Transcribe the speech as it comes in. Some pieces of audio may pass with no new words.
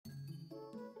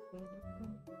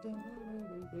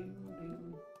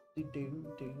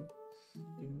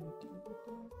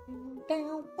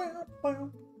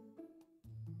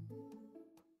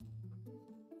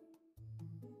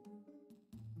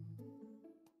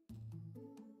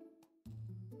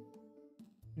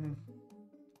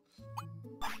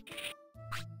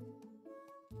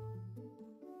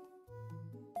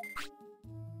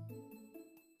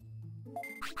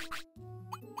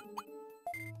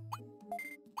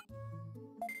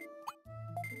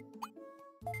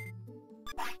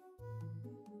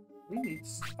We need...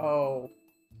 Oh.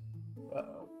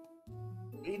 Uh-oh.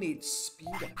 We need speed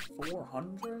at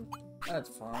 400? That's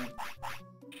fine.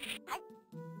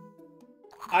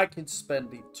 I can spend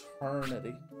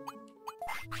eternity.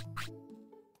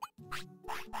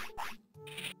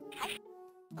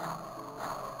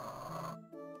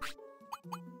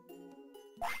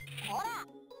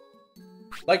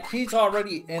 Like, he's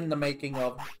already in the making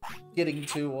of getting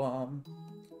to,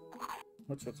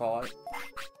 what's it called?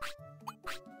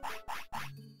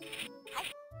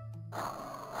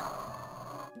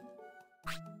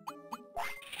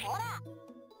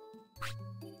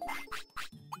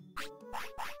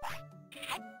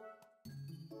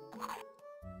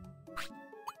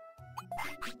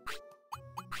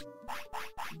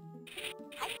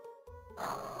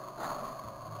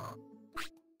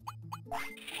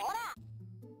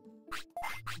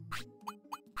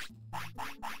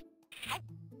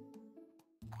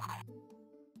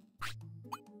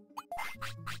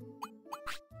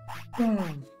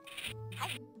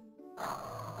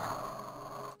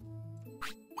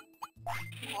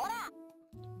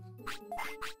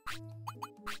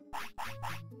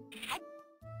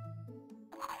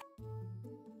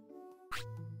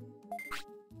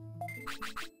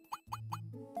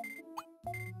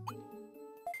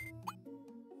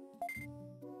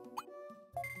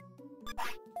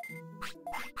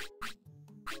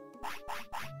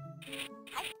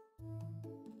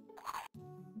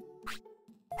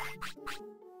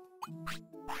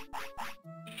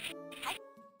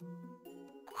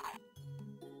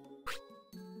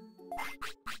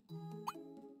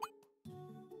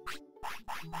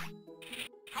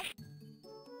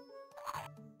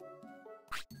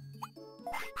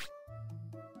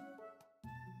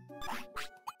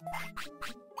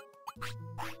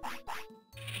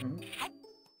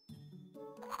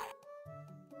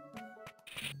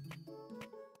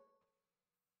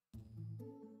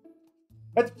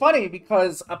 It's funny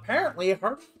because apparently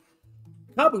her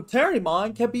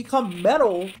Kabuterimon can become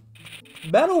Metal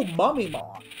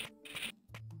Mummymon.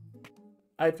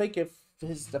 I think if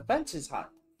his defense is high,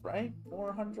 right?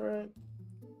 400.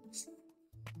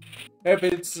 If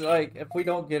it's like, if we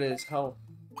don't get his health.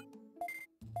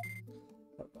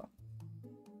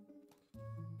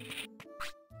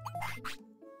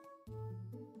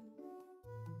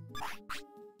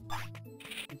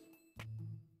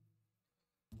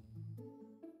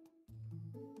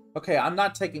 Okay, I'm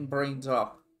not taking brains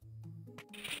off.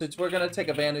 Since we're gonna take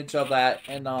advantage of that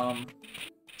and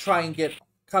try and get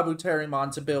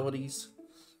Kabuterimon's abilities.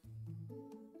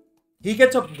 He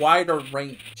gets a wider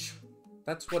range.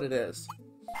 That's what it is.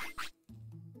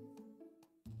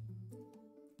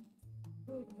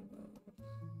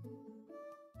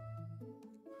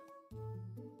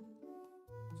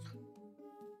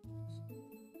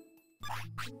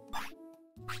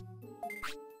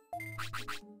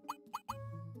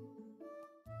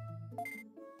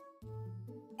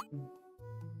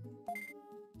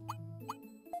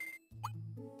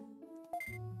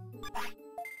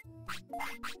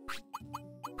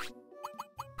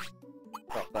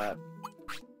 Got that.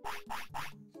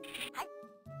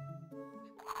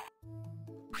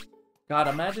 God,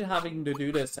 imagine having to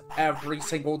do this every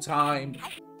single time,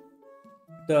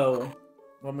 though,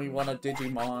 when we want a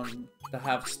Digimon to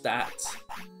have stats.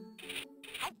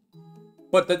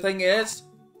 But the thing is,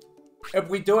 if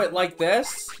we do it like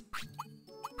this,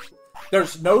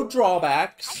 there's no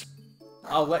drawbacks.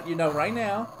 I'll let you know right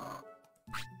now.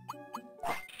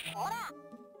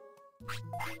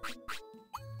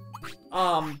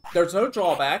 There's no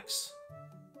drawbacks.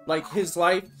 Like, his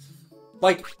life...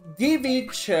 Like,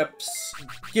 DV chips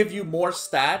give you more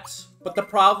stats, but the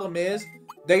problem is,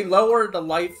 they lower the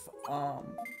life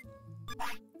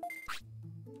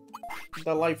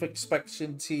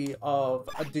expectancy of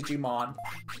a Digimon.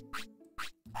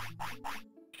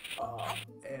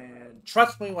 And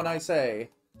trust me when I say,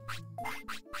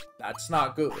 that's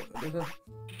not good.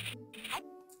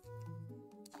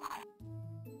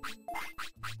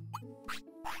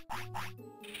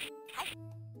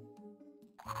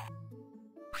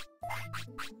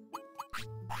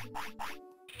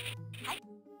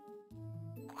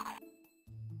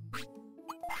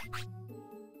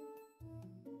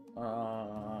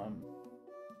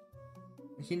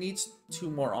 He needs 2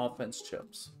 more offense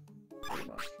chips, pretty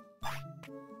much.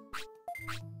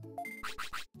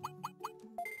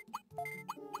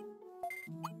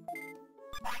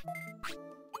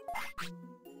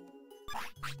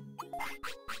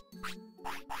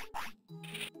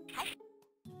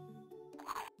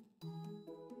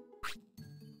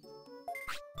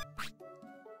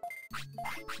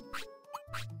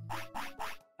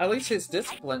 At least his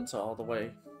discipline's all the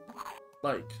way,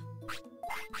 like,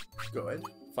 good,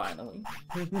 finally.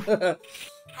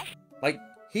 Like,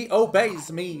 he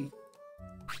obeys me.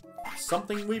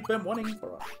 Something we've been wanting for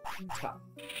a long time.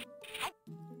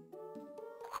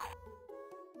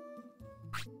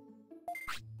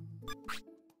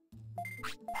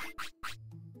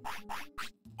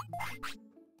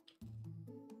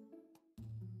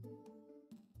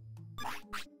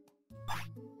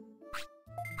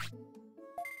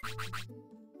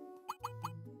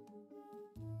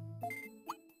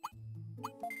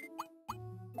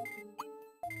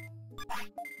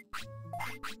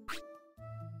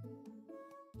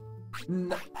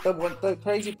 The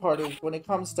crazy part is when it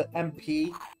comes to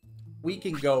MP, we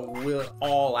can go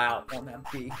all out on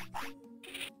MP.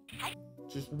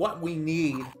 Just what we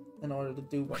need in order to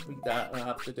do what we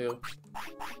have to do.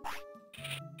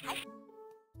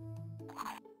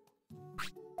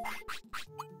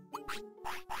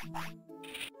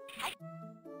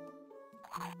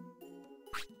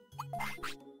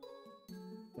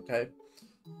 Okay.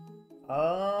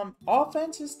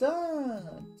 Offense is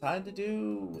done. Time to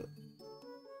do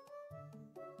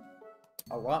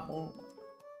a lot more.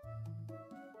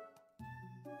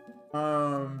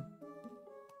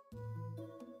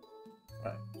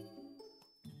 Right.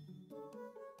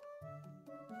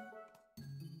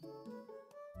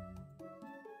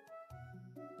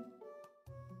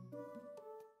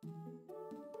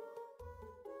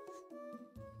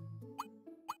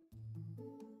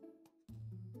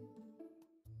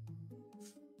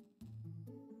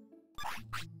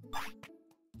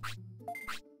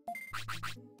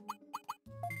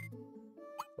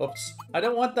 Oops. I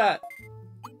don't want that.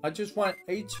 I just want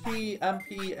HP,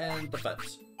 MP, and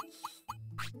defense.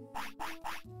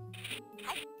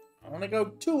 I want to go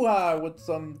too high with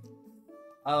some...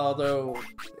 Although,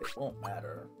 it won't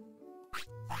matter.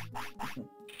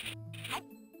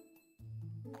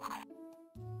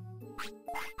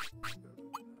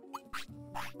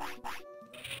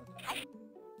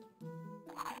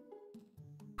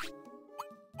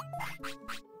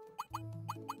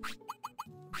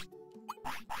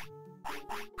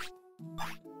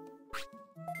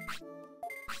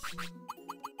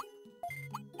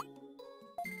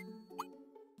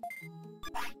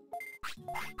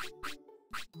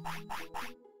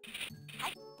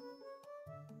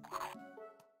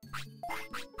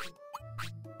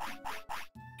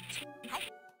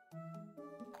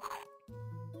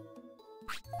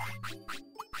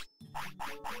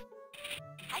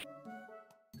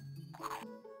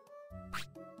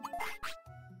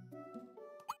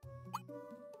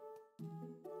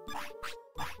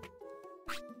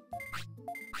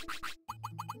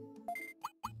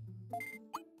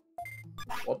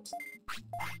 Whoops.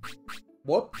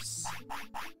 Whoops.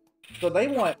 So they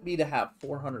want me to have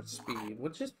 400 speed,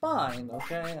 which is fine,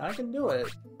 okay? I can do it.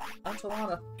 That's a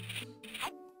lot of...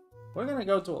 We're gonna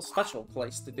go to a special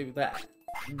place to do that.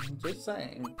 Just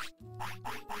saying.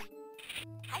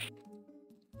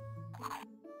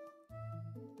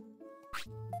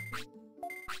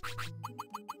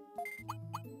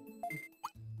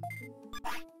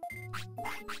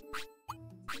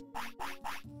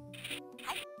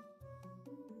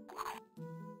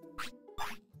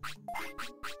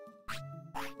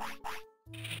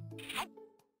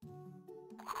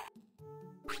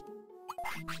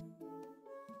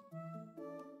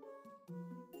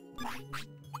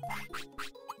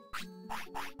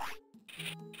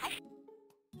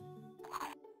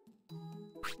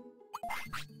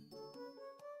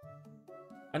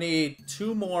 I need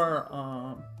 2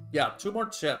 more, yeah, 2 more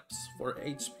chips for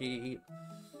HP.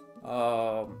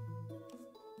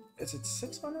 Is it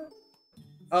 600?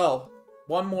 Oh,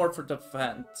 1 more for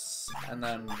defense, and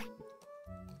then...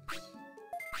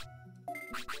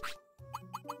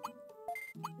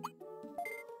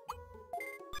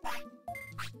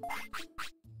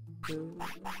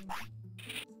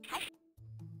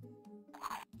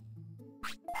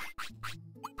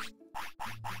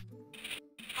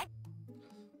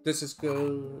 This is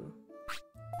good.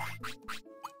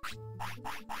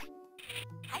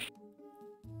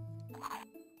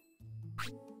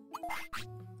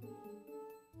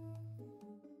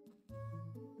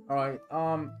 Alright,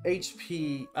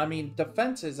 HP, I mean,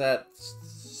 defense is at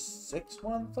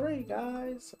 613,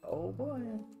 guys. Oh boy.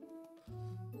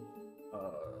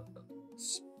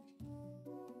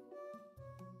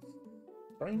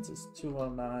 Brains is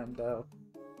 209 though.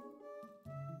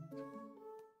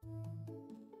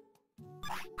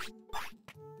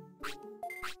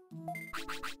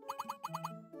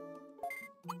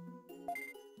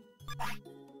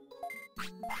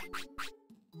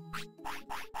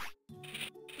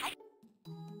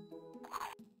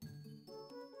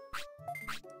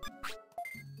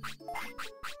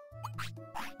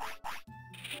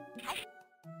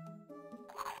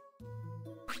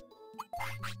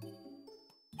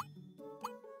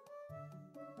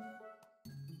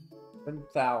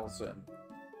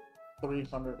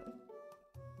 $1,300.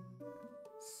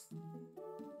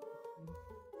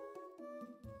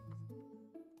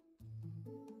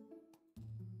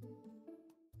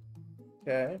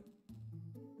 Okay.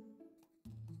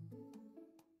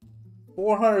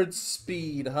 400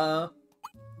 speed, huh?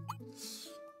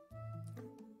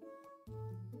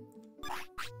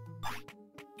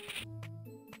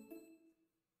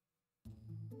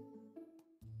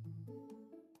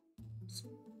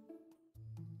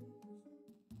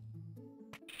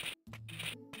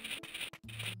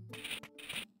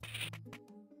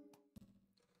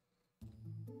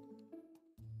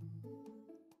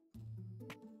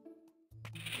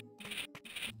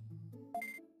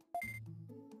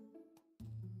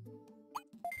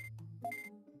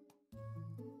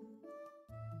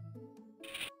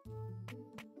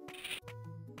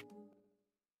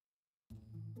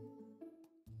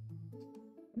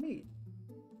 Let me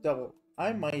double.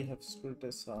 I might have screwed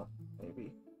this up,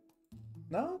 maybe.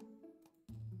 No?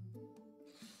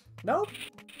 Nope.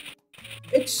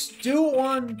 It's still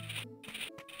on.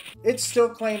 It's still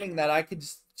claiming that I could.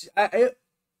 I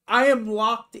am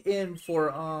locked in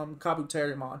for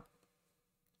Kabuterimon.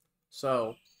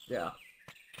 So yeah.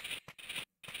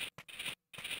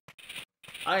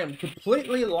 I am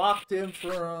completely locked in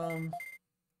for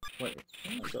Wait,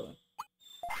 where am I going?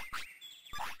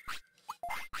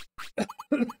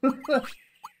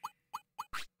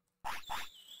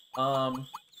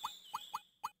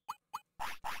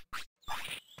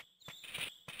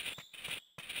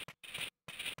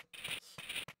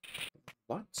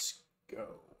 Let's go.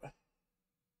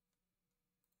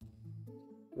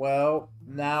 Well,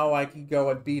 now I can go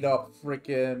and beat up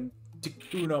freaking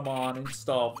Takunamon and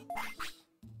stuff.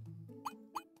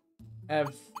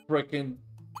 Have freaking.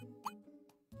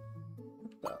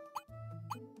 What the?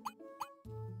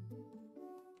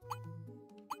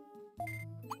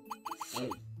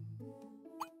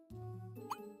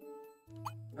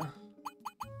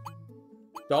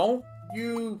 Don't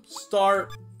you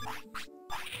start.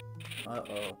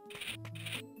 Uh-oh.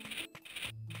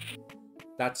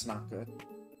 That's not good.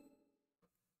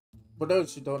 For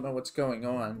those who don't know what's going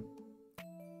on,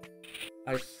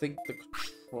 I think the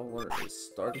controller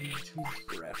is starting to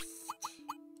drift.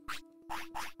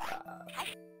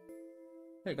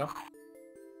 There you go.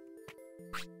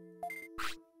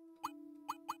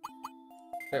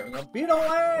 There we go. Beetle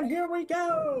Land! Here we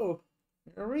go!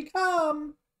 Here we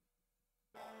come!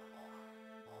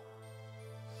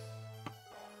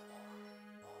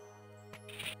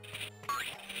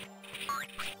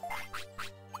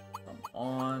 Come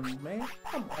on, man.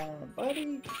 Come on,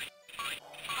 buddy.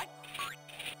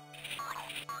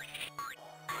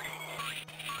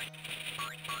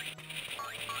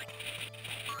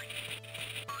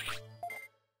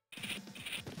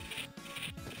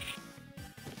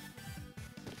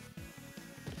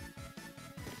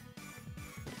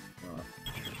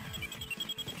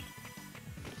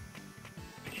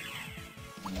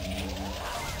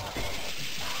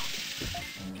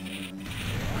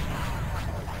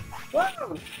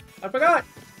 Whoa! I forgot!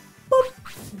 Boop!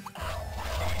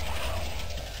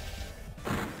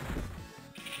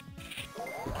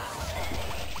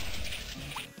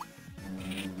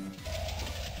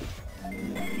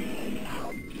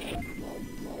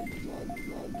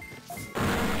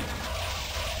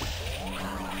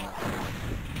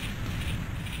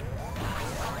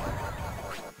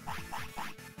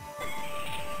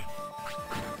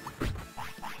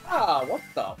 Ah, what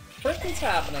the frick is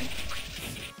happening?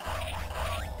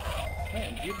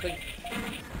 Man, you think...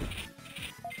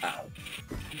 Ow.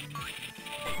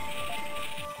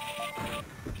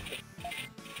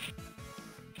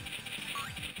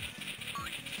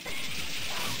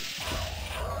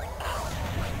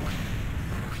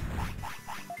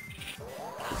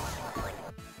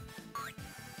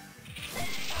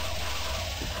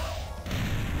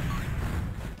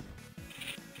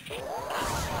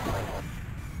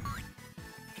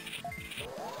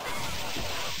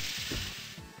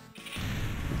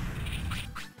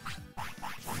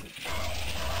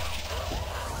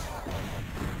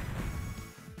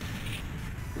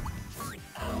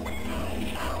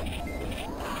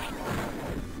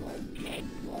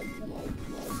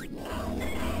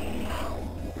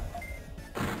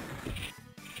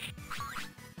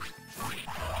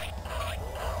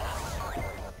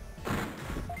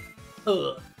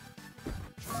 Ugh.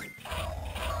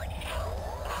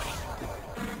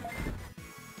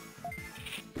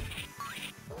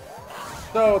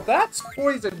 So that's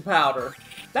poison powder.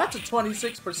 That's a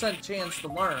 26% chance to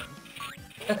learn.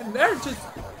 And they're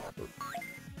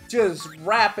just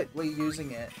rapidly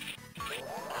using it.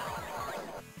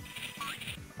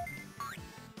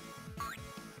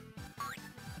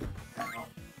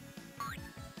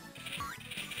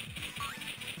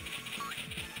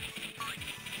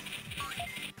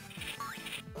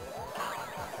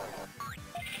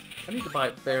 I need to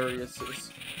buy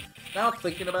variouses. Now I'm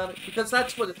thinking about it, because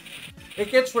that's what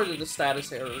it gets rid of the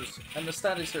status errors, and the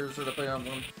status errors are the big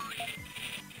one.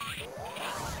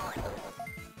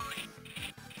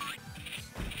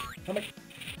 Come on,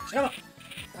 come on.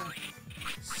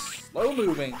 Slow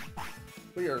moving.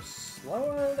 We are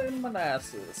slower than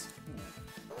molasses.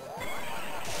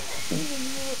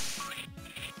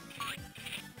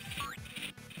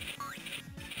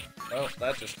 Oh,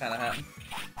 that just kind of happened.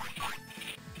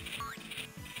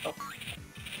 Oh.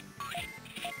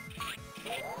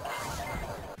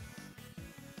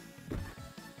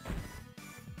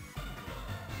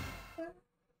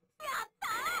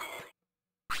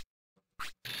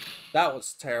 That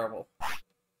was terrible.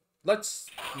 Let's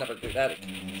never do that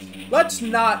again. Let's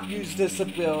not use this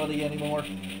ability anymore.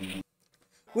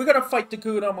 We're gonna fight the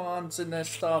Gudamons and this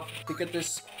stuff to get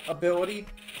this ability.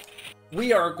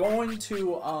 We are going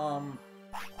to,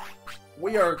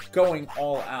 we are going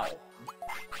all out.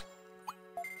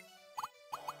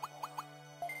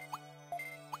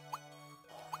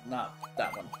 Not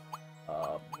that one.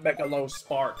 Megalo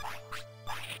Spark.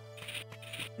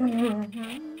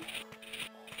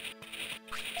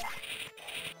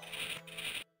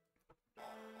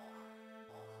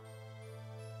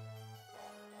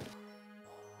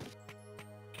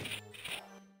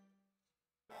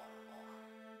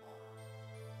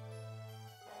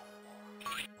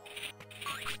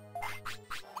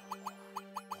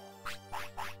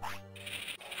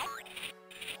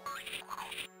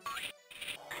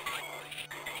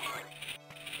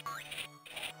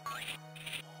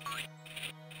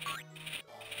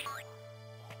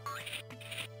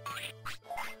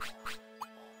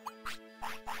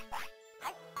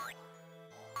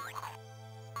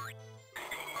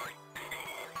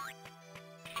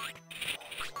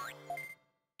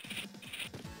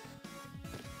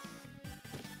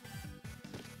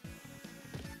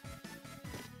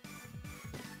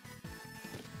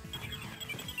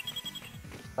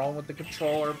 Wrong with the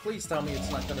controller. Please tell me it's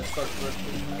not gonna start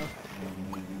drifting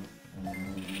now.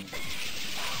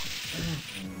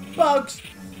 Bugs!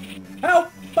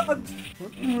 Help! Bugs!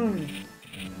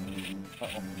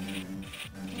 Uh-oh.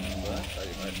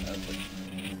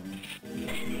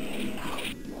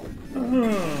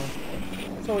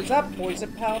 So is that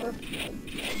poison powder?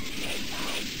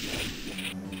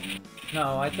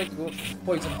 No, I think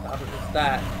poison powder is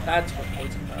that. That's what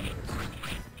poison powder is.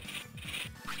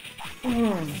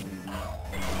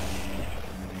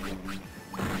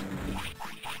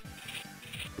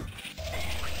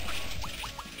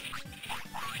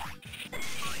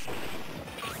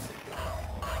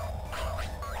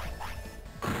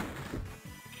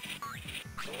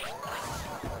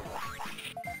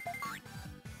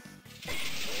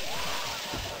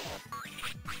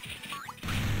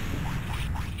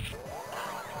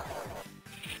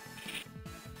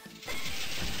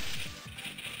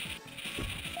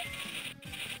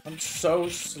 I'm so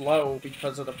slow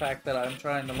because of the fact that I'm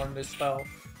trying to learn this spell,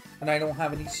 and I don't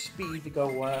have any speed to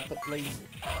go rapidly.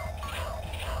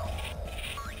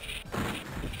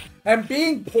 And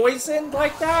being poisoned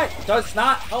like that does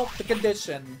not help the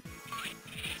condition.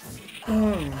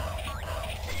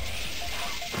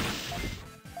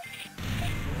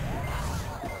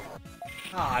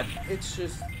 God, it's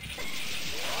just...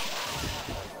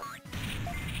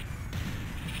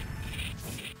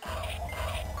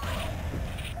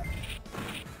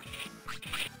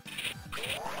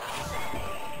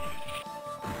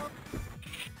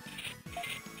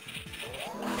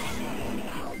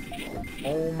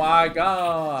 Oh my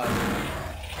God!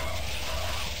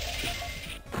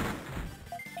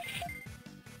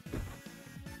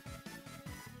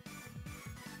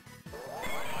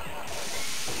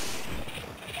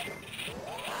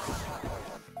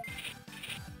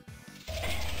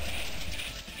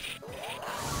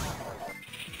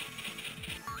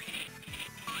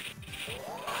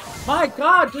 My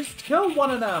God, just kill one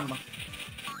of them!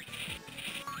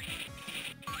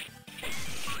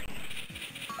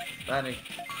 Danny.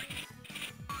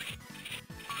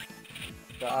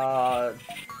 God.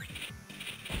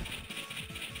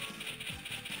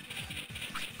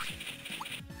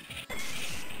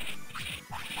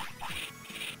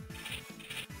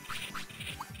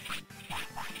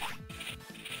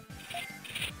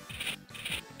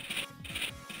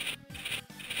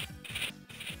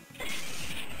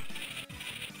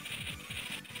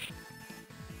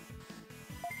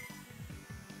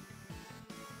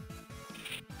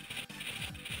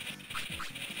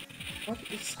 What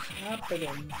is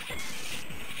happening?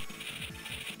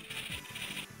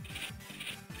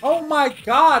 Oh my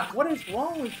god, what is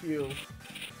wrong with you?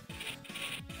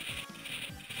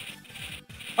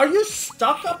 Are you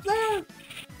stuck up there?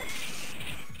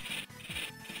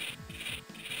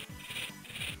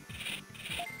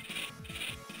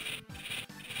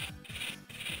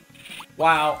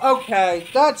 Wow, okay,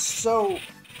 that's so...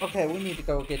 Okay, we need to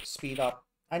go get speed up.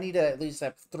 I need to at least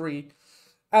have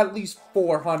at least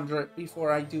 400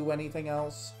 before I do anything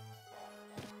else.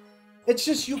 It's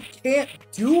just you can't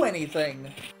do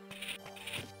anything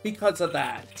because of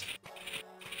that.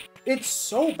 It's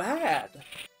so bad.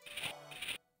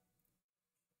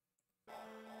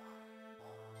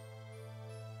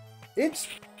 It's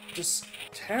just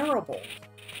terrible.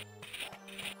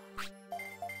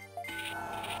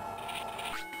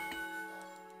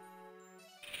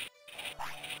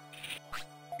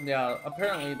 Yeah,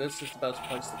 apparently this is the best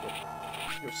place to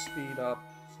get your speed up,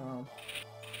 so...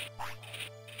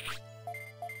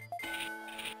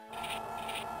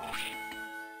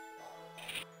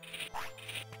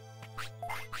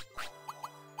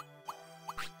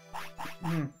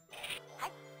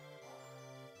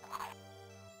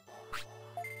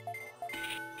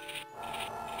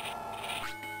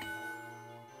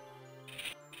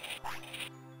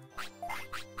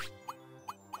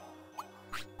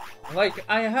 Like,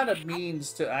 I had a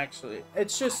means to actually...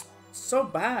 It's just so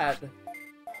bad.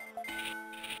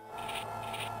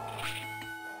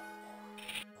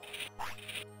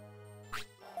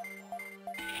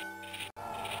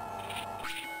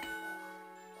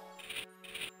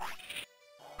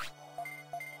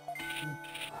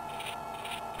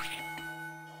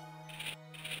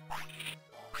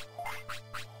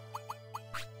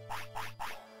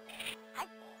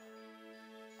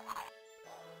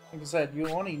 Like I said, you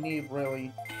only need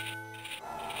really...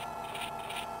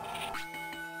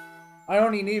 I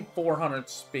only need 400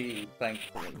 speed,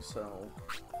 thankfully, so...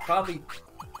 Probably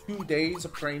 2 days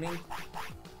of training.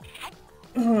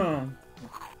 He'll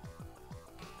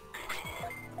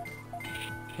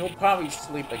probably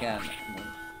sleep again.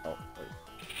 Oh, wait.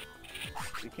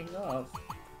 Speaking of...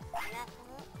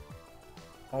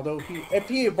 Although, if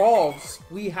he evolves,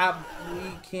 we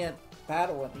can't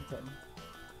battle anything.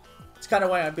 It's kind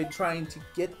of why I've been trying to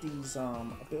get these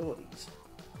abilities.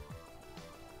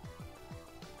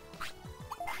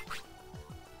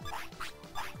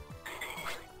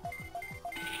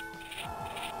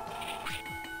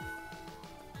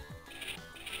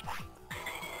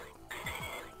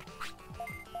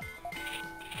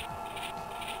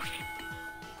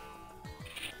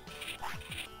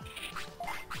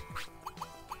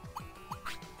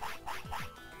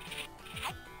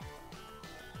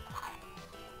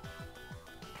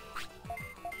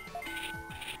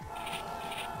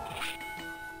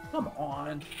 Come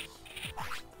on.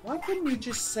 Why couldn't you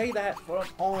just say that for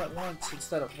all at once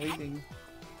instead of waiting?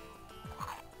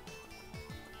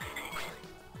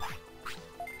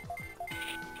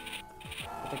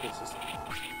 I think it's just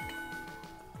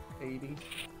 80.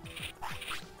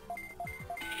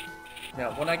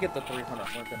 Yeah, when I get the 300,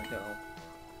 we're gonna go.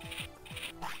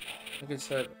 Like I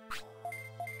said,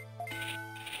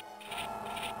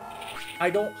 I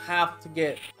don't have to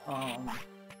get,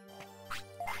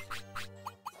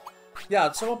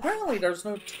 yeah, so apparently there's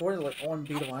no toilet on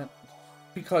Beetle Island.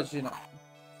 Because, you know,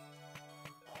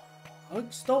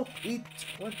 bugs don't eat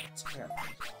toilets, apparently.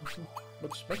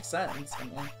 Which makes sense, I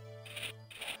mean.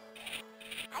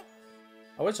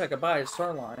 I wish I could buy a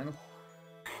Starline.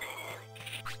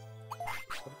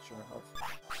 What's your health?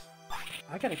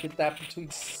 I gotta get that between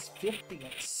 50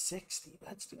 and 60.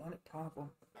 That's the only problem.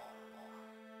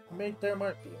 There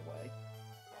might be a way.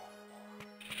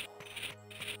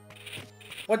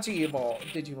 Once he evolves,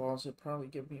 Digivolves, it'll probably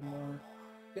give me more.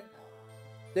 Yeah.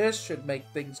 This should make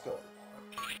things go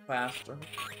faster.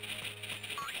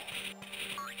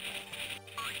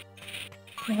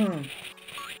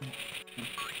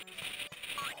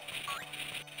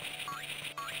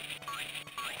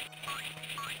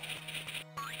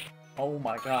 Oh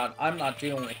my god, I'm not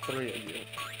dealing with 3 of you.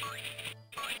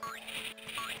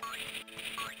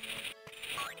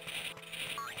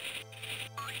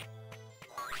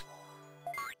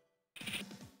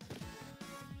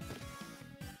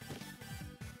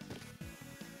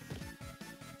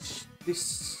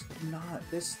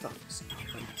 This stuff is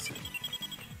crazy.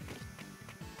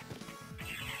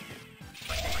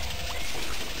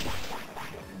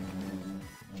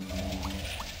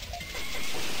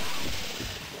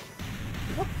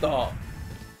 What the?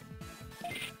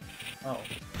 Oh.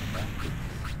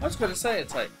 I was gonna say,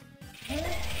 it's like, am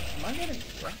I getting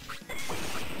wrecked?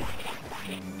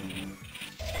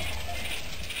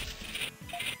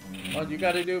 Well, you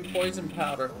gotta do poison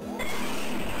powder.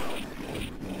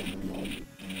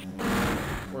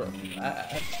 For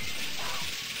that.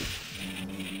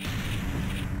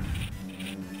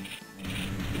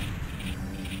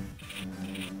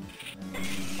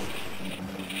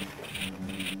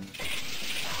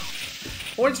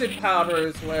 Poison powder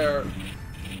is where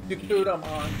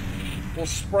Digimon will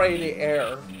spray the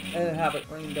air and have it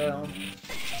rain down.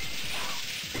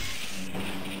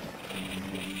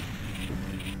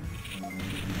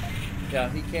 Yeah,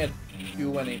 he can't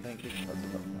do anything because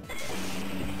of that.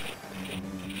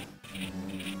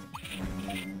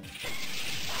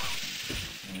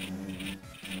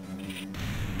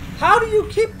 How do you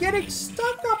keep getting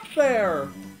stuck up there?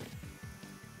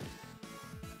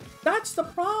 That's the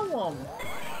problem.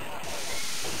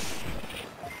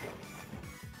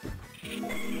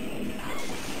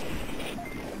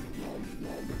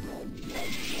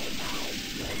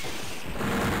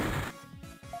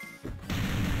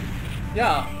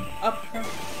 Yeah, up here.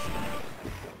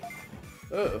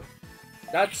 Ooh,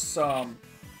 that's experiment.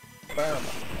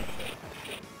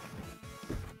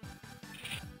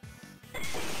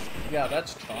 Yeah,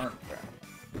 that's charm.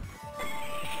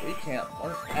 We can't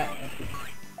learn that.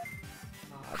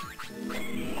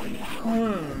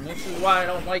 This is why I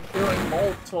don't like doing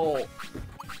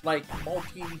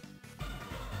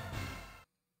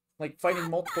like fighting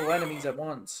multiple enemies at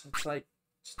once. It's like,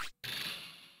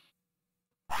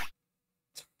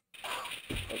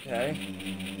 okay.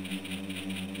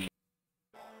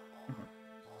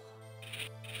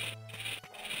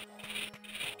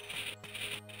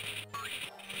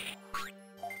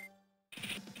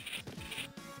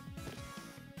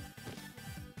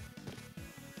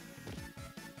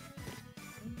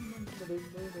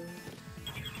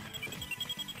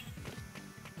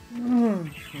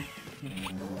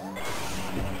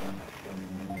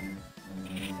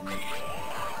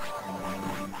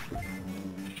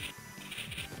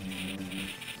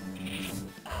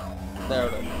 There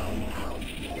it is.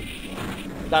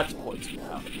 That's poison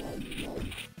powder.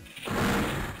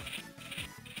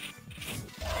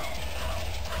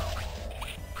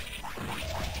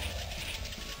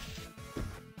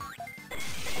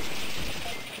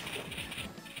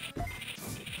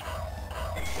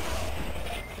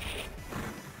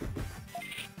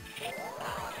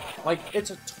 Like, it's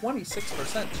a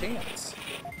 26% chance,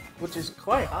 which is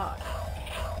quite high.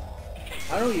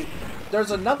 I don't even...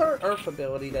 There's another Earth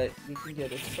ability that you can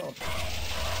get. It's called...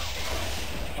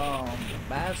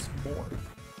 Mass Morph.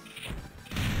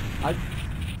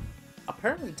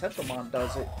 Apparently Tetromon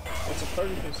does it. It's a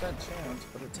 30% chance,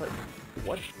 but it's like...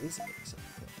 What is it exactly?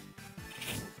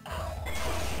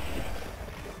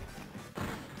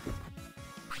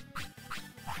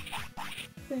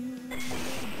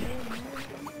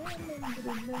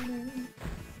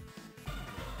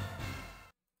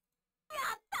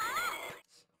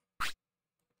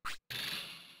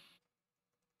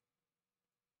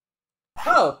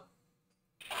 Oh!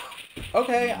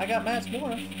 Okay, I got Mass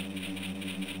Morph.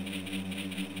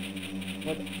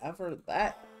 Whatever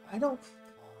that... I don't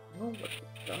know what it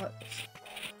does.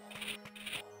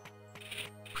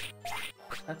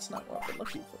 That's not what we're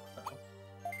looking for,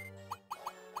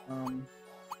 though.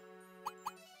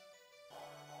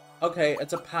 Okay,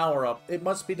 it's a power-up. It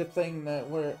must be the thing that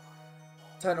where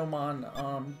Tenomon,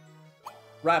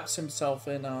 wraps himself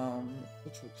in,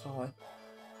 what should we call it?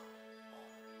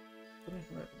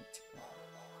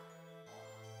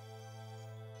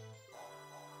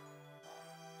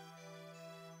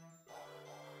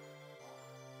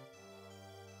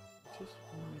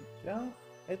 Yeah,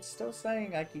 it's still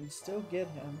saying I can still get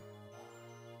him.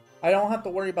 I don't have to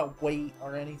worry about weight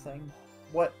or anything.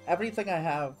 Everything I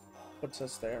have puts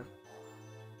us there.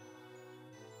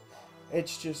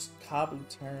 It's just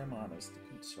Kabuterimon is the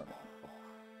concern.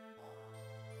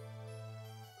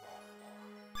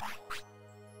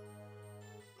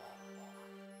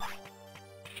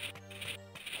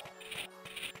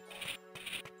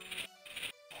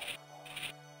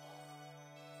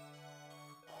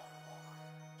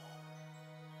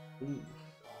 Ooh.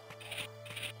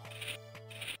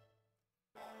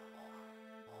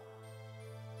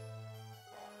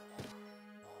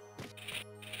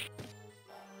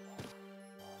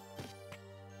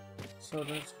 So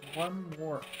there's one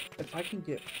more. If I can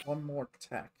get one more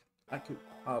tech, I could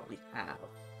probably have.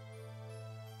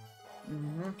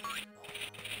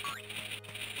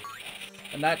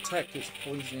 And that tech is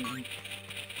poison.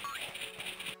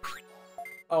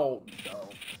 Oh no.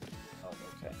 Oh,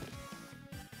 okay.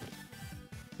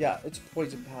 Yeah, it's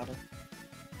poison powder.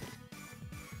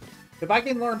 If I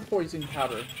can learn poison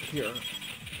powder here.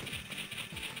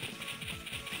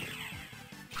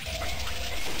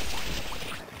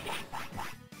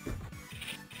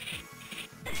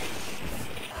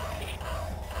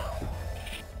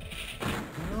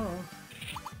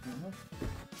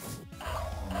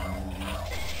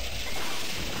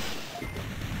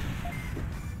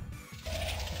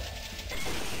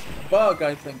 Bug,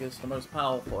 I think, is the most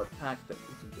powerful attack that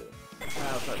you can do.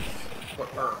 For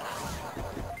Earth.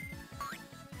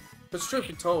 But truth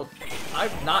be told,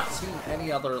 I've not seen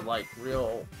any other, like,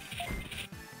 real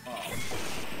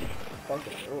bug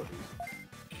abilities.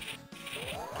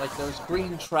 Like, there's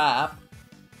Green Trap.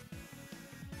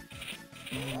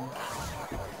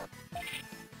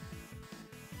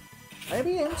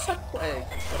 Maybe Insect Plague.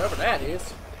 Whatever that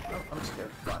is. I'm scared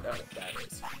to find out what that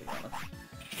is, to be honest.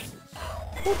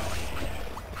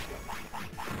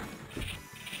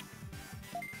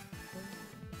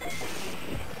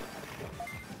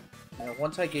 Now,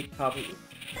 once I get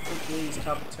these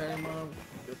Copyterima, we're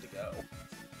good to go.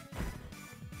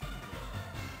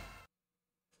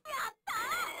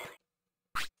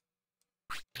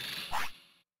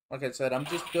 Like I said, I'm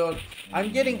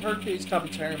getting Hercules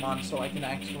Copyterimon so I can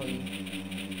actually,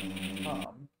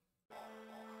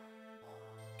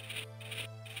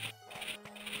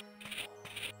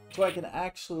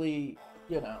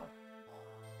 you know,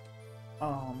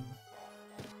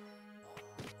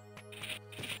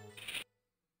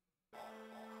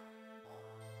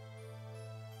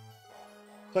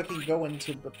 so I can go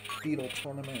into the Beetle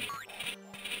tournament.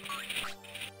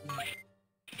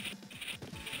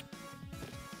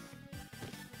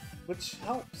 Which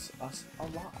helps us a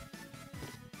lot.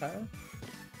 Okay?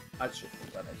 I should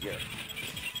have done it here.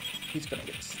 He's gonna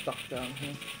get stuck down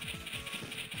here.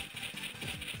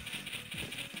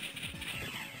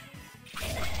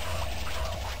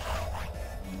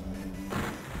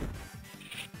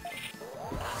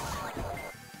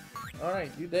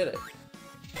 Alright, you did it.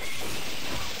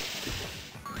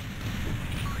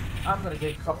 I'm gonna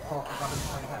get cup talk about this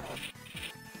thing happen.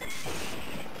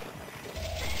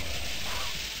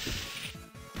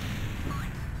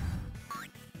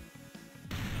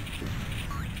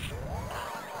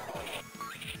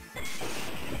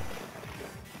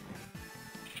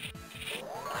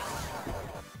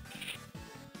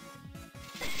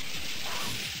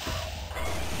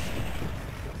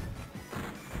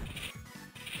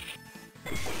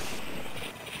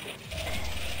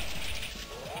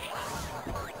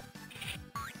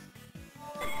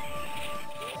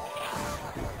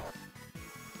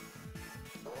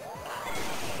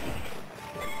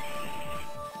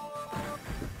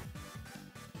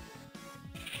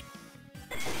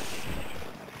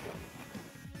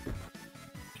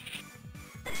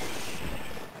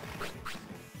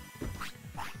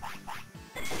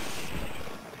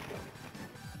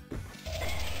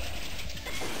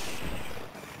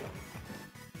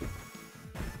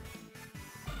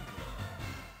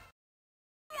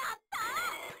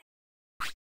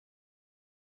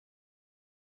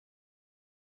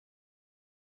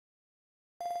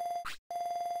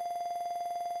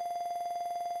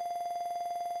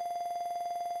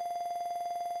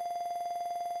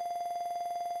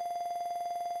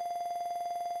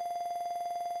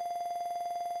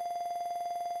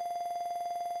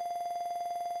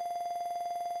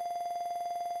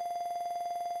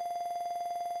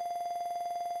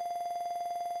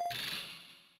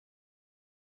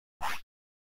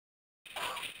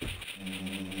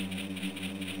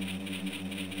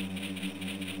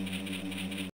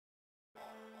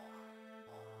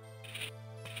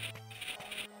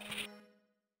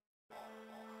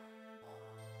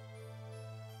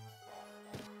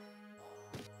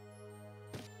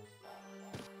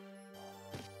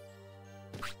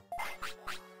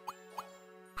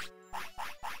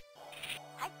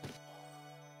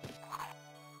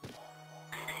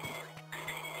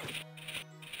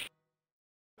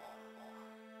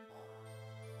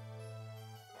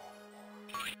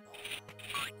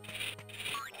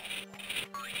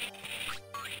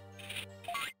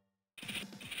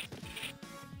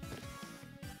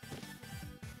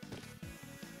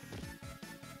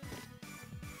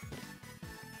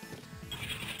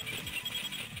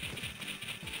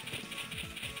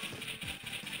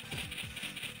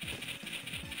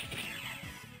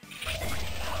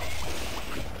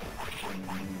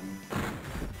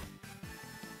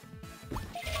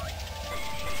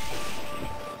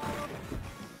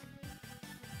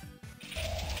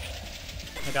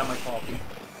 I got my coffee.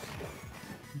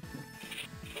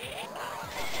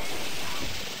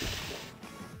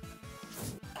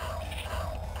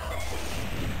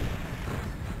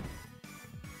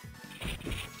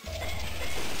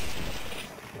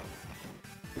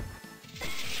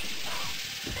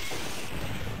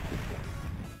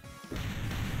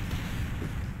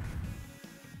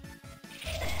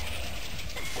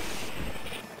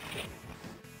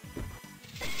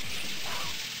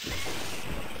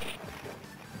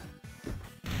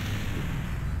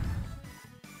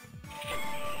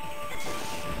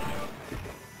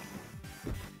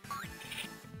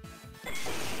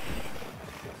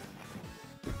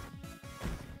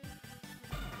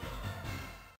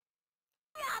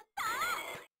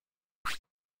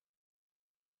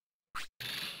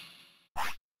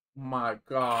 My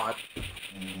God.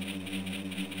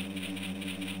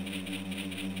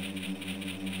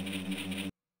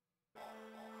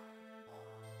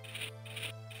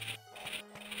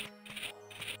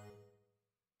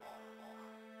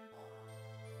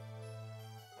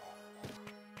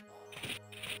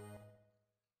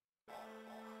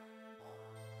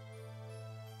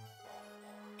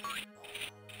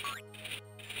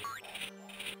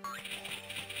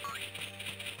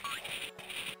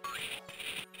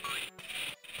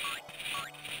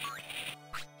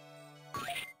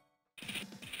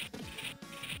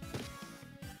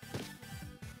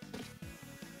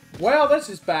 Well, this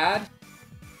is bad.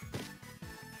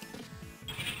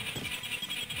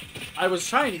 I was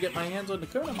trying to get my hands on the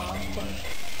Kunamon, but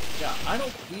yeah, I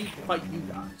don't need to fight you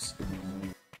guys.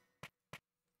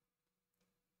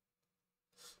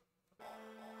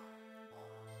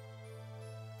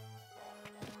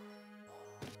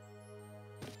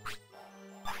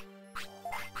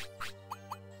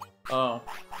 Oh,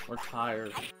 we're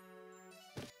tired.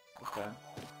 Okay.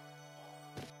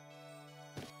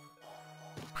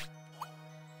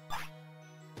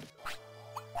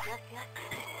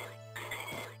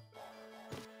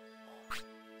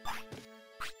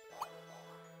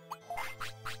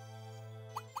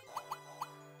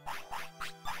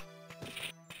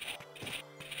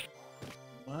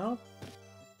 Well.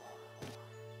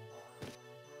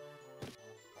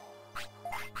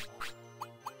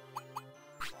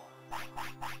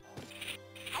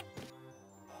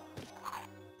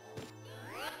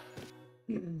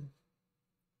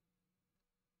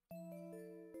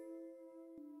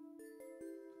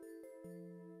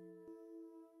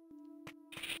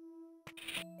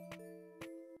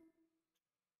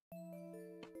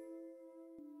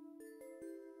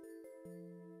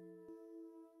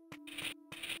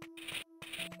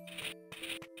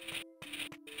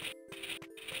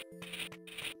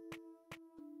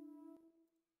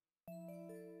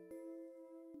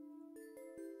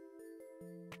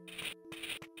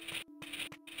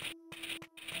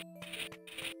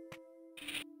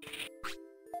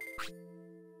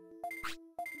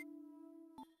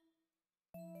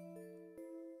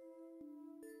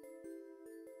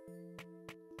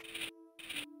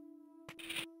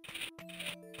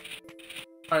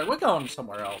 Alright, we're going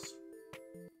somewhere else.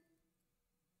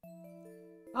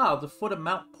 Oh, the foot of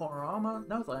Mount Panorama?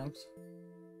 No thanks.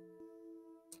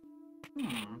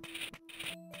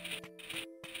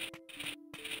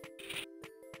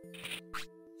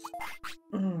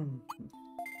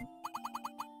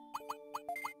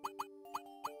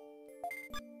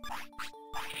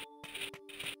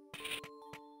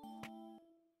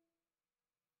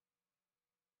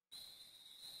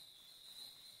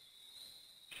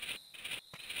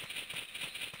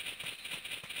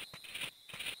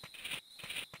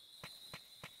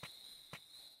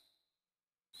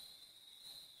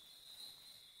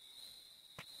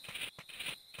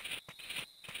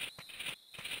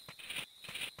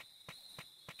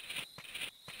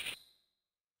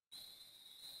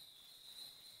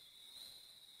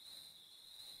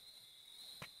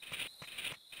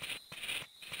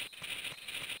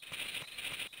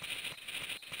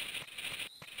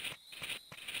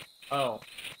 Oh,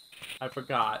 I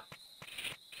forgot.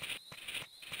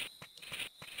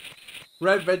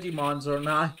 Red Vegemons are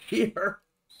not here.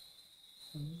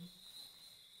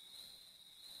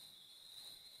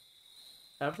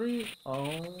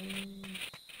 Oh.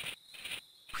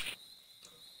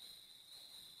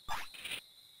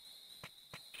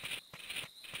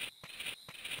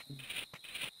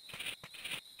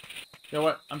 You know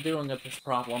what? I'm dealing with this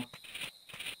problem.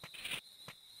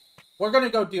 We're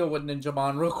gonna go deal with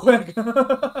Ninjamon real quick.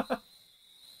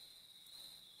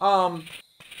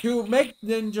 To make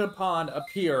Ninjapon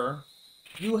appear,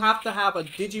 you have to have a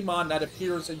Digimon that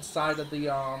appears inside of the,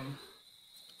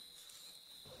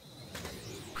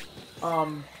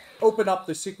 open up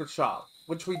the secret shop,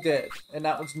 which we did, and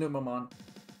that was Numamon.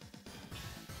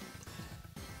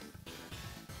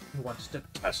 He wants to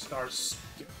test our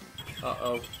skill.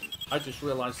 Uh-oh. I just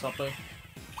realized something.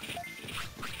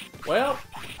 Well,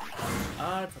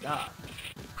 I forgot.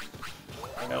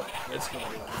 Nope, it's gonna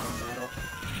be brutal.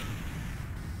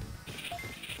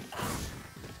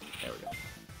 There we go.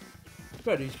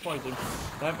 Good, he's pointing.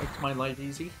 That makes my life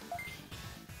easy.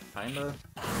 Kinda.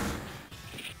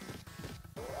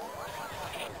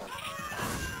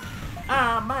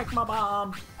 Ah, magma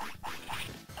bomb!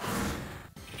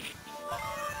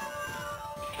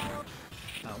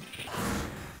 Oh.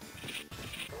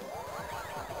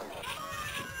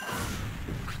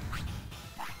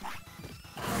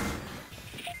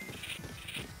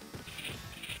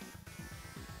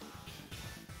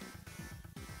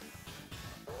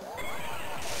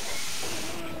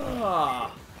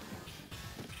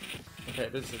 Okay,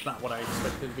 this is not what I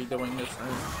expected to be doing this time.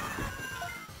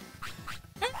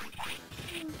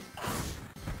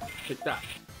 Take that.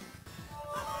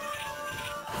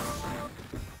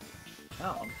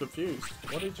 Oh, I'm confused.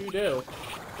 What did you do?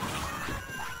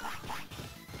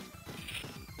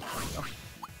 Oh.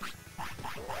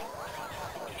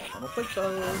 I don't think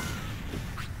so.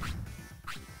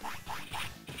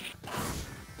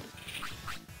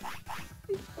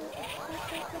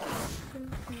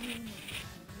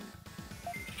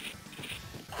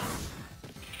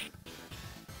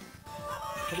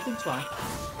 Everything's fine.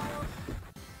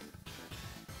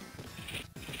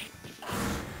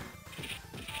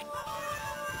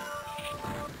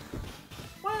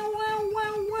 Wow, wow,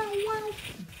 wow, wow, wow.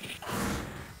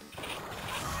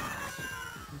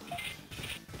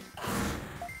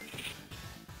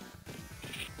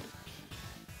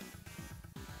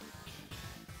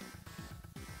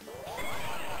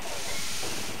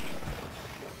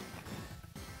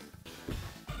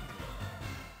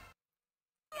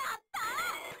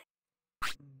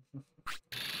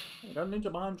 I got a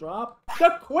ninja bomb drop.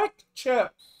 The quick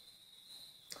chip!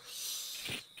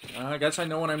 I guess I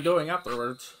know what I'm doing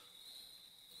afterwards.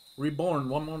 Reborn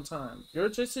one more time. You're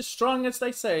just as strong as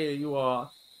they say you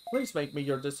are. Please make me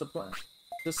your discipline.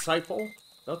 Disciple?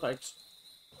 No thanks.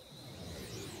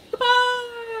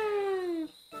 Goodbye!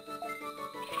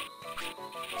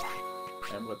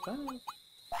 And with that,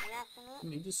 you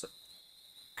need to say...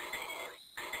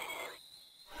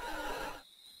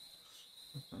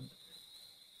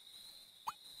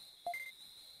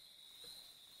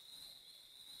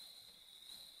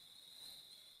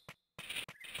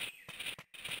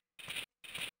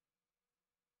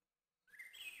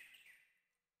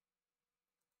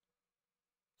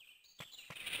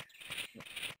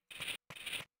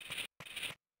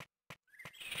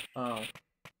 Oh.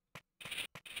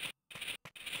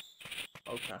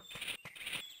 Okay.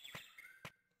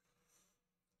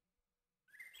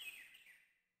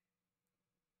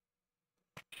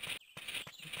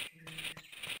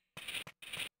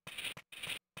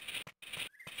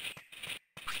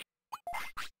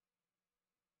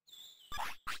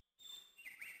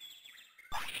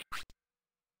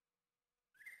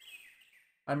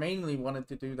 I mainly wanted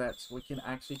to do that so we can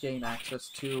actually gain access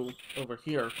to over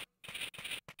here.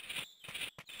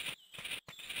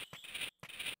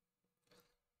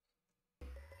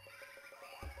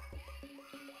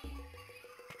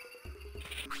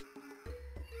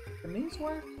 Can these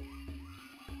work?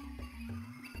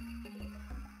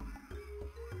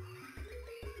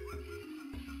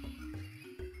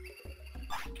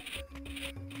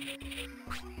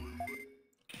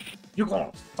 You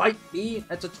gonna fight me?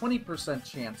 That's a 20%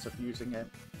 chance of using it.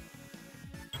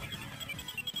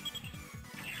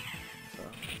 So.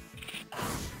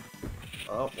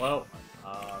 Oh, well.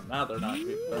 Now they're not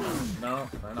using it. No,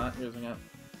 they're not using it.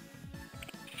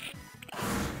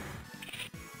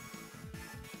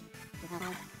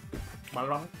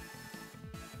 It'd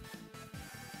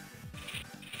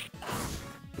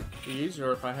be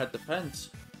easier if I had defense.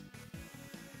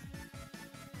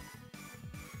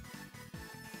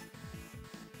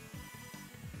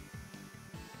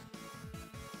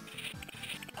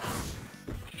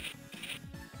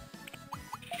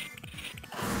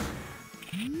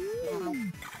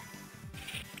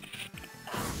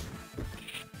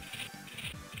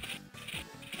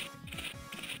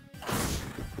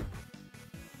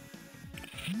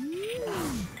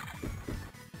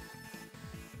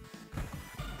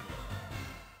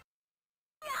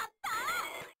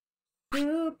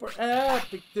 Super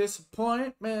epic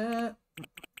disappointment.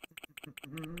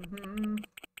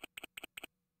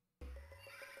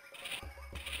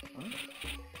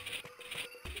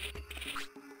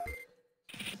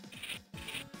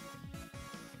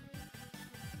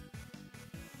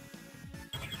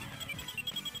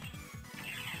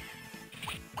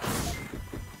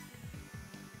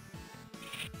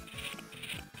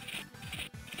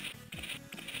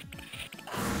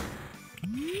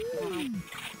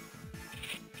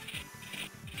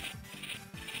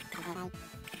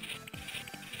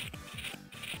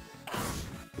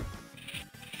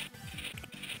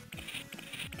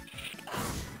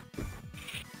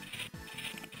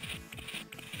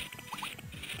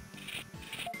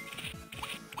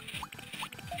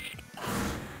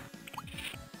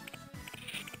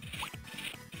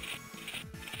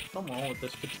 Come on with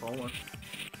this controller.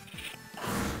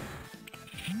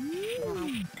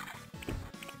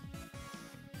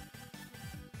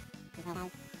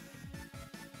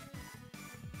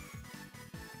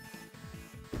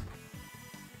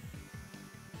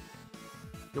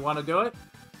 You want to do it?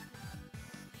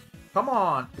 Come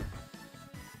on.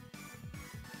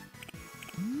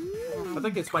 I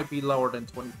think it might be lower than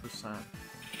 20%.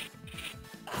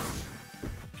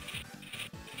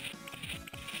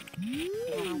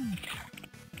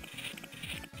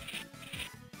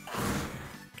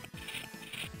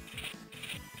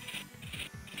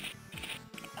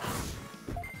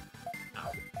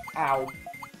 Ow.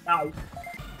 Ow.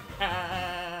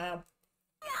 Ow.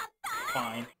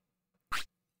 Fine.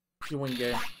 You win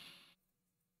game.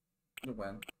 You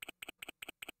win.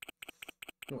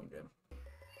 You win game.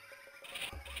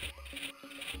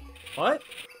 What?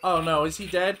 Oh no, is he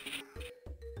dead?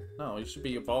 No, he should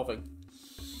be evolving.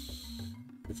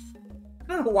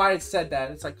 I don't know why it said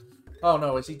that. It's like, oh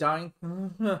no, is he dying?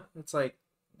 It's like,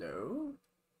 no.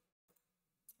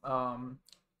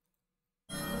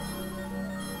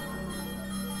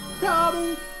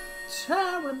 Double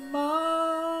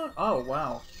Terramon. Oh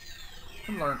wow.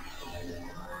 I learn.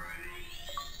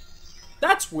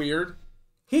 That's weird.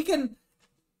 He can.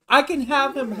 I can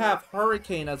have him have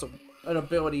Hurricane as an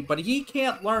ability, but he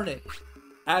can't learn it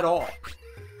at all.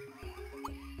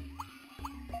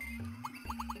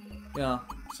 Yeah.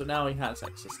 So now he has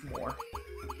access to more.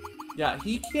 Yeah,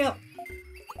 he can't.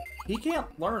 He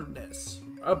can't learn this.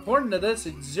 According to this,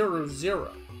 it's 0-0.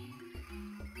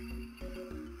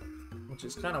 Which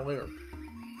is kind of weird.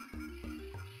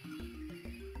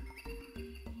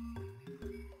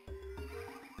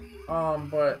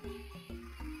 But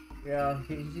yeah,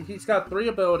 he's got 3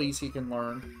 abilities he can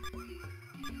learn.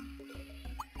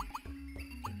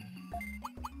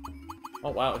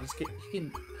 Oh wow, he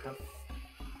can have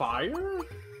fire?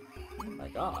 Oh my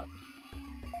god.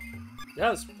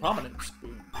 Yes, prominence,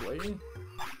 boy.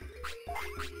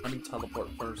 Let me teleport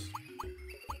first.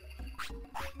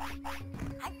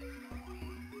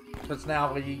 Because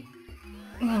now he...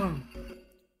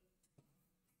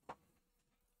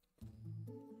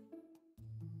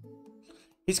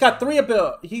 He's got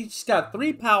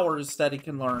 3 powers that he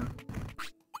can learn.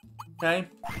 Okay?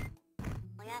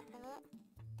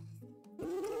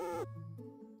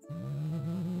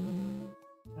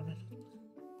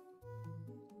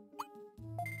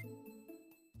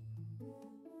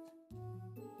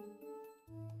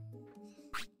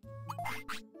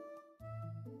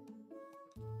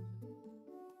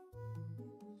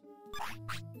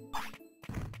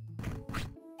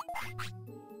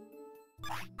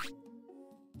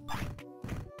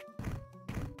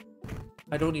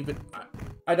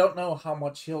 I don't know how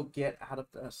much he'll get out of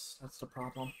this. That's the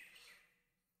problem.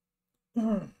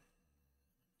 How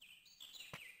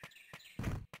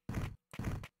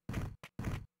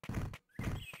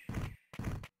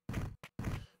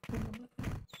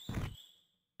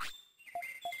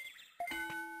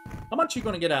much are you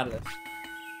going to get out of this?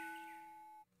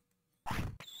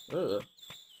 Ugh.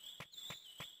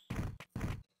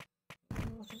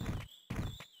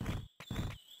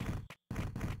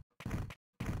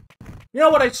 You know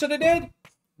what I should have did?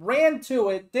 Ran to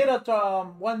it, did a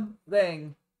one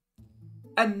thing,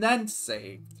 and then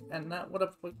saved. And that would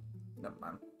have... Never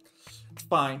mind. It's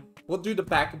fine. We'll do the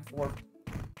back and forth.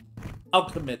 I'll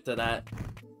commit to that.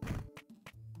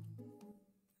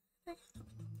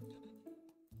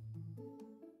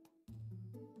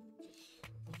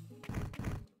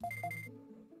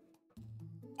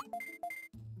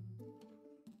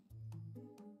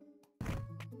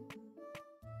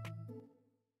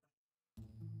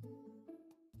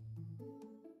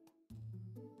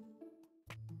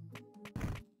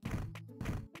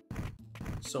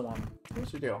 So,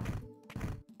 here's the deal.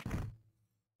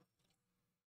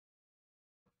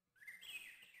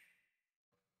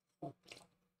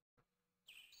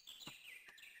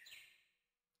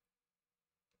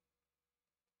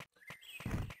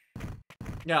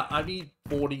 Yeah, I need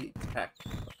 40 tech,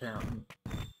 apparently.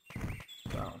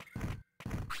 So.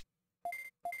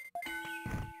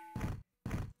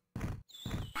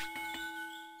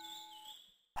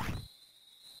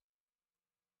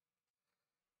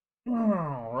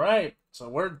 Alright, so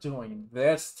we're doing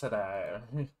this today.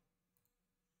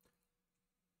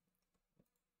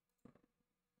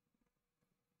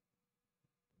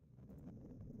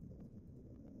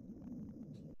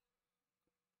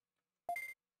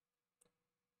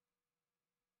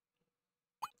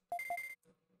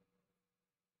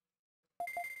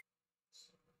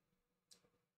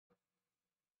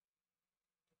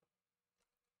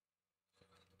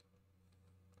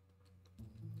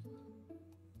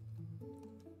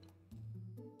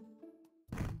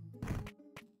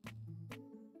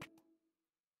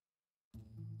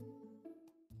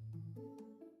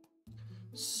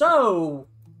 So,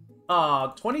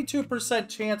 22%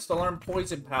 chance to learn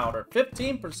Poison Powder,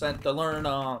 15% to learn,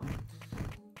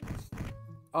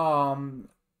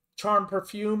 Charm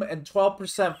Perfume, and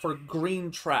 12% for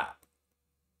Green Trap.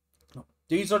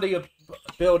 These are the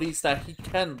abilities that he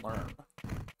can learn.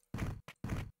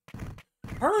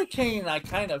 Hurricane, I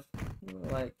kind of,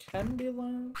 like, can be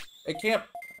learned? It can't,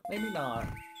 maybe not.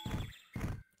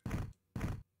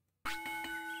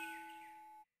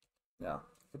 Yeah,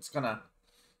 it's gonna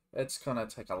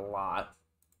take a lot.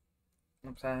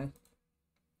 Okay?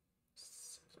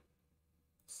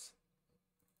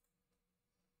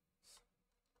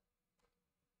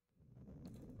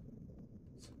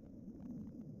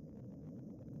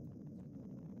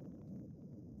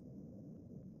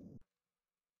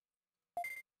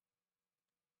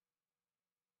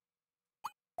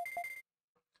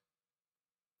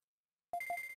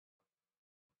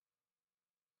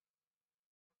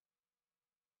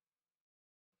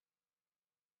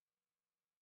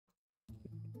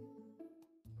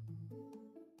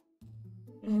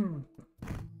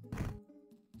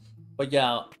 But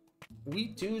yeah, we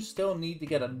do still need to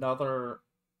get another...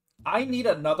 I need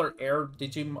another air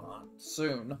Digimon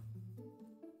soon.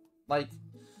 Like,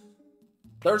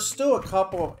 there's still a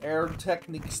couple of air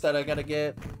techniques that I gotta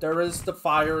get. There is the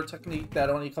fire technique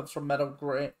that only comes from Metal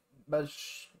Greymon.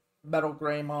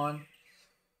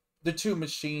 The 2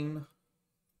 machine.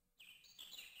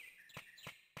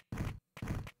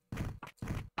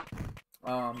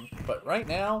 But right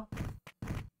now,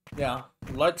 yeah,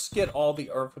 let's get all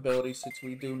the Earth abilities since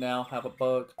we do now have a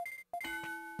bug.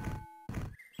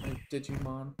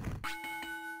 Digimon.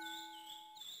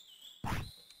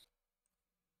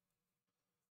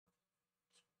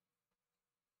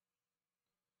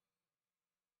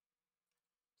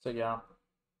 So yeah.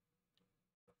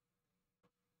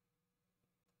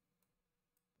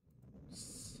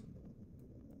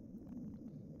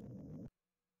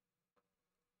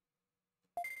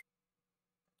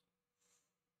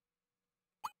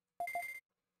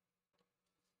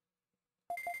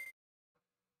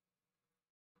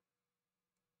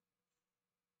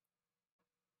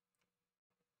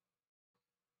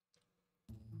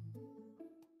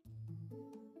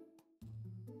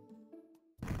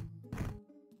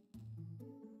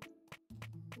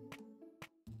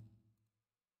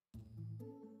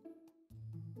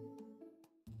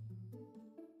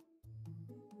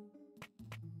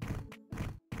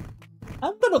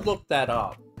 I'm gonna look that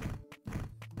up.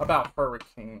 About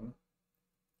Hurricane.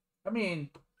 I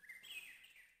mean,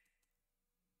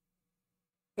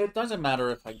 it doesn't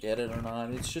matter if I get it or not.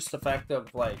 It's just the fact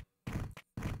of, like,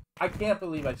 I can't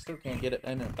believe I still can't get it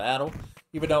in a battle.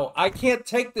 Even though I can't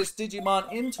take this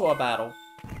Digimon into a battle.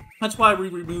 That's why we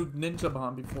removed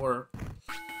Ninjamon before.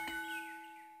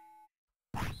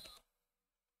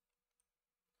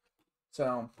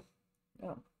 So,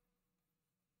 yeah.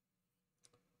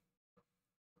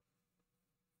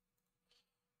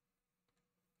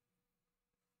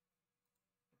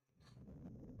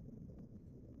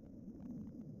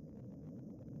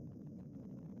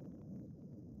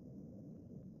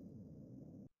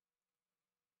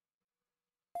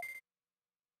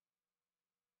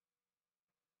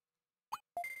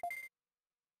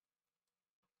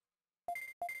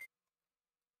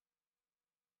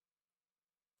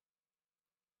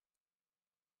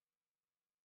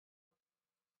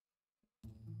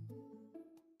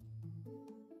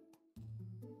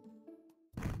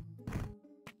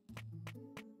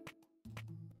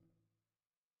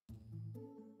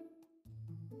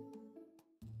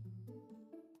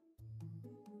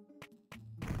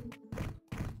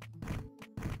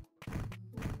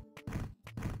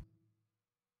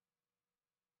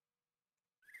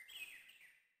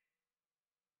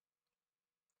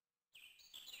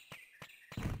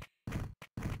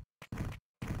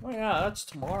 Oh yeah, that's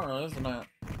tomorrow, isn't it?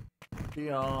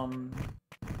 The,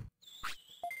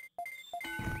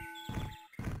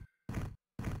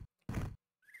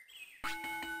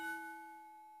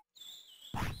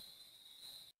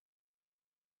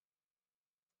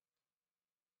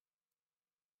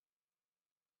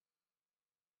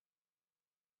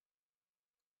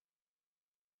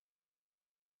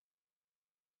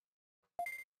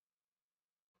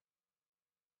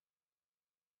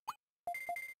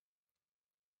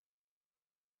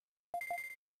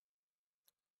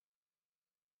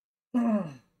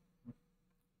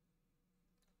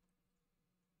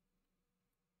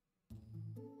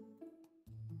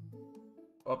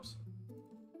 Oops.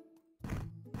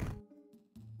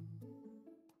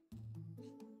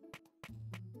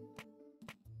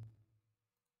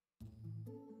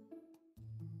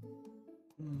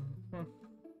 Mhm.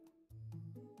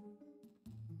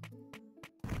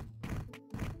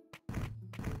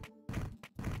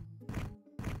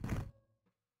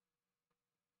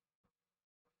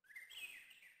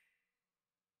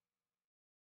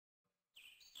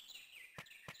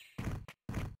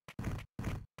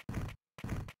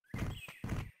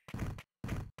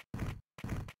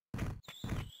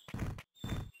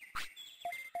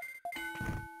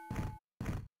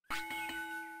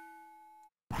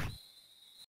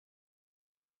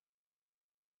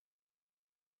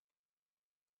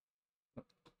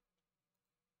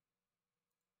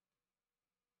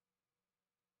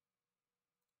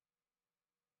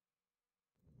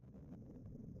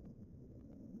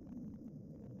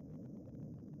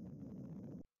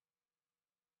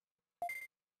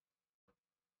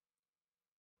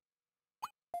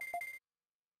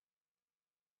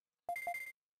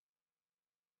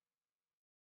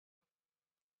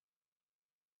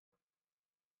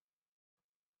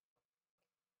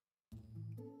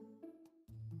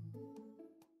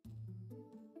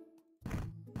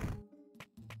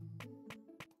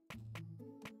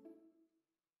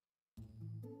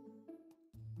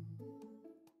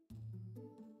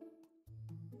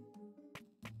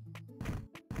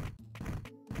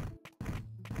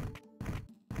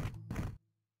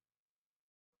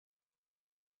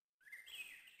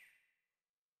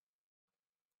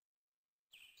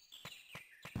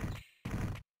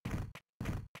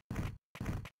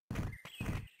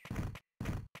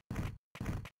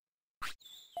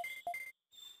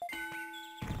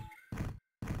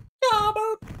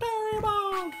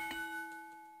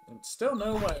 Still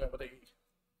no ability.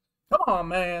 Come on,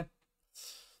 man.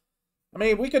 I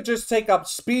mean, we could just take up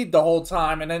speed the whole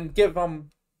time and then give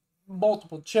them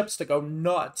multiple chips to go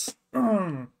nuts.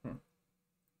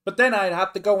 But then I'd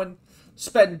have to go and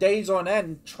spend days on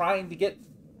end trying to get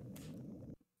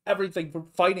everything from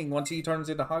fighting once he turns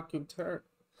into Haku Turret.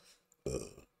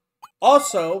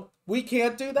 Also, we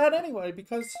can't do that anyway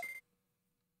because,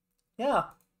 yeah.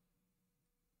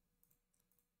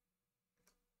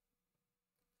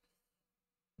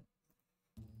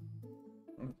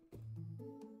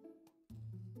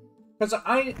 Because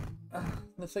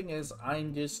the thing is, I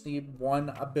just need one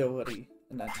ability,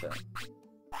 and that's it.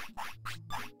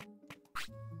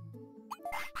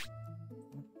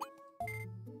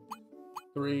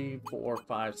 Three, 4,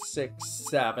 5, 6,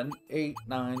 7, 8,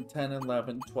 9, 10,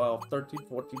 11, 12, 13,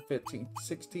 14, 15,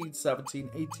 16, 17,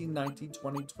 18, 19,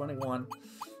 20, 21,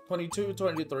 22,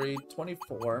 23,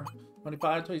 24,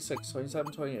 25, 26,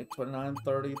 27, 28, 29,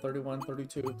 30, 31,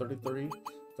 32, 33,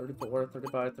 34,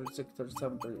 35, 36,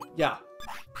 37, 30. Yeah.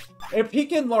 If he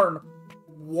can learn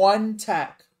one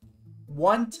tech,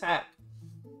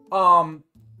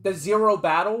 the 0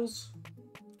 battles,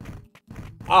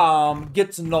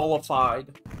 gets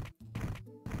nullified.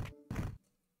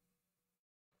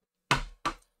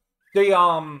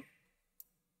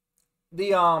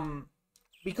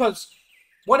 Because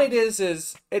what it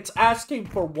is it's asking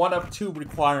for one of 2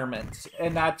 requirements,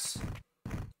 and that's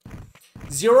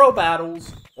 0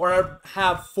 battles or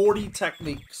have 40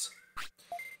 techniques.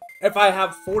 If I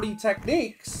have 40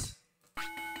 techniques, I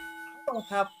don't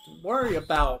have to worry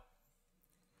about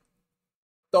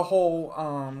the whole,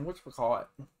 whatchamacallit.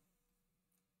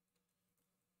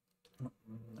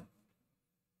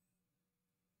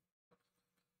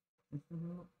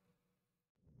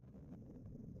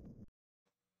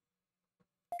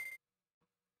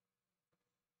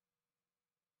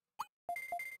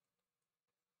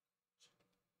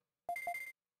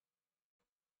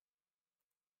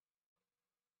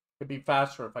 It'd be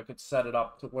faster if I could set it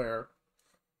up to where,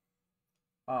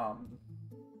 I'm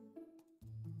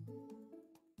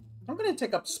gonna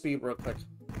take up speed real quick.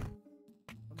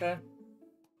 Okay?